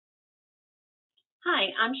Hi,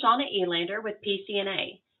 I'm Shauna Elander with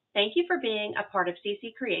PCNA. Thank you for being a part of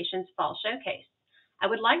CC Creations Fall Showcase. I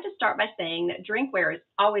would like to start by saying that drinkware is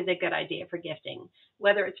always a good idea for gifting,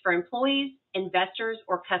 whether it's for employees, investors,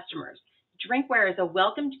 or customers. Drinkware is a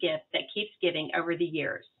welcomed gift that keeps giving over the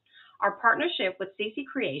years. Our partnership with CC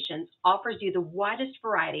Creations offers you the widest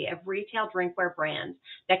variety of retail drinkware brands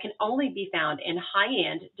that can only be found in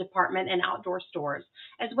high-end department and outdoor stores,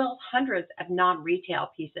 as well as hundreds of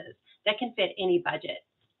non-retail pieces that can fit any budget.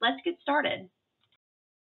 Let's get started.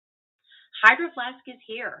 Hydro Flask is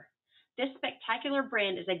here. This spectacular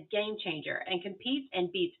brand is a game changer and competes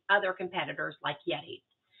and beats other competitors like Yeti.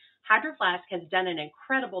 Hydro Flask has done an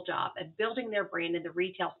incredible job of building their brand in the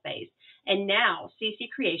retail space, and now CC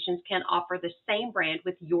Creations can offer the same brand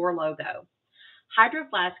with your logo. Hydro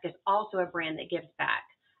Flask is also a brand that gives back.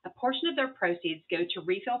 A portion of their proceeds go to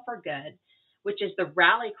Refill for Good, which is the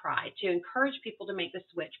rally cry to encourage people to make the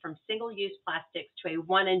switch from single-use plastics to a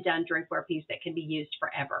one-and-done drinkware piece that can be used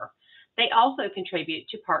forever. They also contribute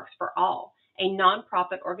to Parks for All, a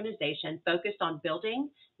nonprofit organization focused on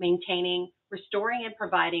building, maintaining, restoring, and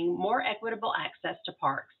providing more equitable access to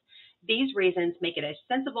parks. These reasons make it a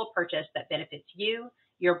sensible purchase that benefits you,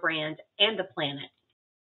 your brand, and the planet.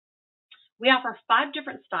 We offer 5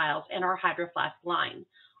 different styles in our Hydro Flask line.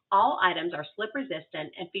 All items are slip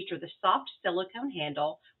resistant and feature the soft silicone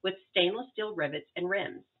handle with stainless steel rivets and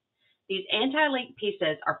rims. These anti-leak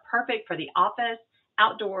pieces are perfect for the office,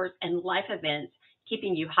 outdoors, and life events,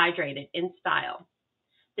 keeping you hydrated in style.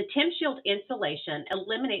 The Temp Shield insulation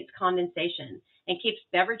eliminates condensation and keeps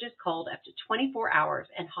beverages cold up to 24 hours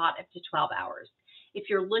and hot up to 12 hours. If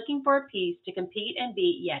you're looking for a piece to compete and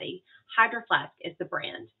beat Yeti, Hydro Flask is the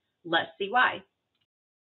brand. Let's see why.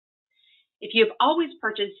 If you've always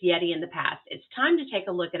purchased Yeti in the past, it's time to take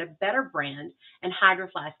a look at a better brand, and Hydro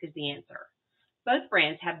Flask is the answer. Both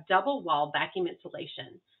brands have double wall vacuum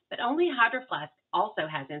insulation, but only Hydro Flask also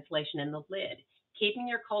has insulation in the lid, keeping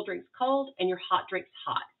your cold drinks cold and your hot drinks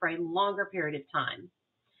hot for a longer period of time.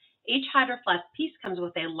 Each Hydro Flask piece comes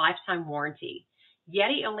with a lifetime warranty.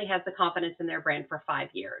 Yeti only has the confidence in their brand for 5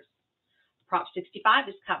 years. Prop 65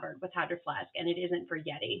 is covered with Hydro Flask, and it isn't for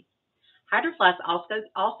Yeti. Hydro Flask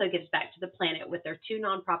also gives back to the planet with their 2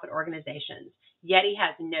 nonprofit organizations. Yeti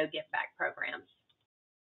has no give back programs.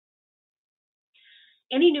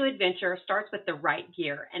 Any new adventure starts with the right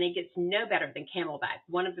gear, and it gets no better than Camelback,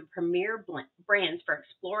 one of the premier brands for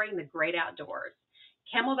exploring the great outdoors.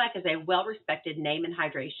 Camelback is a well-respected name in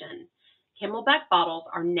hydration. Camelback bottles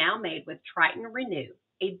are now made with Triton Renew,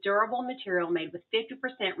 a durable material made with 50%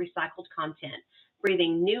 recycled content,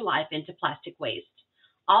 breathing new life into plastic waste.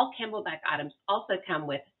 All Camelback items also come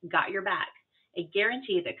with Got Your Back, a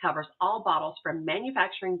guarantee that covers all bottles from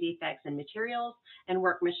manufacturing defects in materials and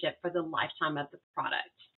workmanship for the lifetime of the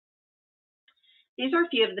product. These are a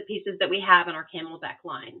few of the pieces that we have in our Camelback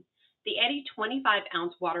line. The Eddie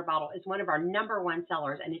 25-ounce water bottle is one of our #1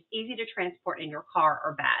 sellers and is easy to transport in your car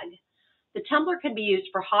or bag. The tumbler can be used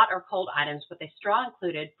for hot or cold items with a straw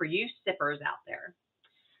included for you sippers out there.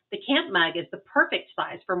 The camp mug is the perfect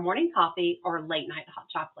size for morning coffee or late night hot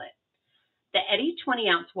chocolate. The Eddie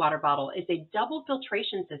 20-ounce water bottle is a double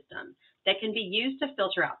filtration system that can be used to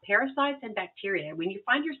filter out parasites and bacteria when you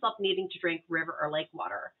find yourself needing to drink river or lake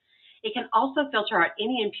water. It can also filter out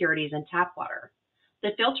any impurities in tap water.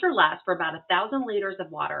 The filter lasts for about 1,000 liters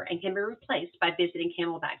of water and can be replaced by visiting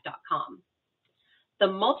camelback.com. The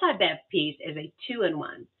multi-bev piece is a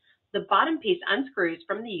 2-in-1. The bottom piece unscrews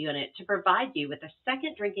from the unit to provide you with a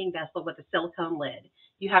second drinking vessel with a silicone lid.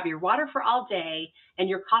 You have your water for all day and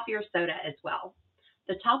your coffee or soda as well.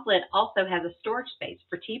 The top lid also has a storage space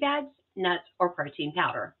for tea bags, nuts, or protein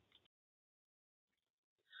powder.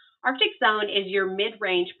 Arctic Zone is your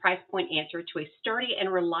mid-range price point answer to a sturdy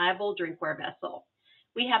and reliable drinkware vessel.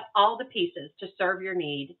 We have all the pieces to serve your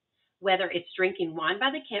need, whether it's drinking wine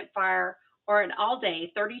by the campfire or an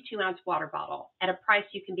all-day 32-ounce water bottle at a price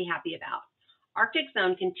you can be happy about. Arctic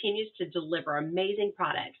Zone continues to deliver amazing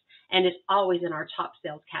products and is always in our top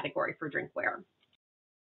sales category for drinkware.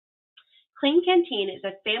 Clean Canteen is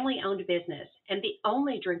a family-owned business and the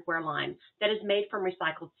only drinkware line that is made from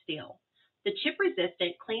recycled steel. The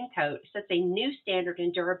chip-resistant clean coat sets a new standard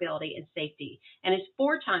in durability and safety and is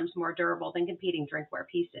 4 times more durable than competing drinkware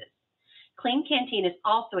pieces. Clean Canteen is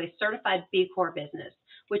also a certified B Corp business,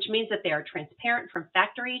 which means that they are transparent from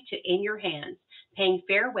factory to in your hands, paying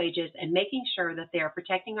fair wages and making sure that they are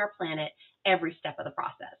protecting our planet every step of the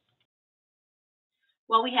process.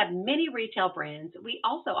 While we have many retail brands, we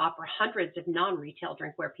also offer hundreds of non-retail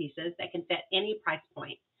drinkware pieces that can fit any price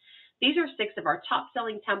point. These are 6 of our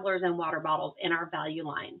top-selling tumblers and water bottles in our value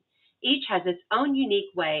line. Each has its own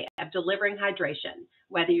unique way of delivering hydration.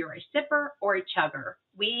 Whether you're a sipper or a chugger,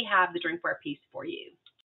 we have the drinkware piece for you.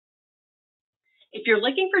 If you're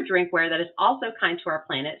looking for drinkware that is also kind to our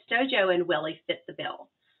planet, Stojo and Welly fit the bill.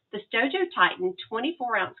 The Stojo Titan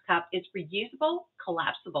 24-ounce cup is reusable,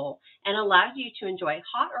 collapsible, and allows you to enjoy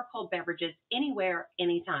hot or cold beverages anywhere,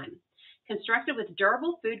 anytime. Constructed with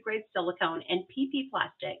durable food-grade silicone and PP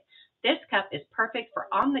plastic, this cup is perfect for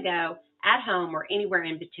on the go, at home, or anywhere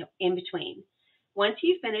in between. Once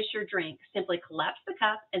you finish your drink, simply collapse the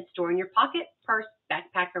cup and store in your pocket, purse,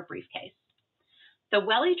 backpack, or briefcase. The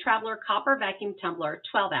Welly Traveler Copper Vacuum Tumbler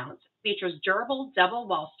 12-ounce features durable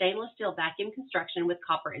double-wall stainless steel vacuum construction with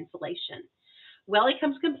copper insulation. Welly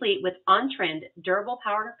comes complete with on-trend durable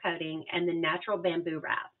powder coating and the natural bamboo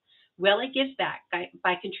wrap. Welly gives back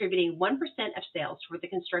by contributing 1% of sales toward the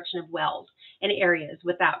construction of wells in areas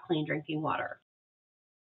without clean drinking water.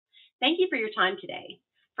 Thank you for your time today.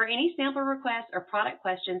 For any sample requests or product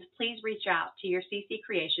questions, please reach out to your CC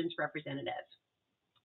Creations representative.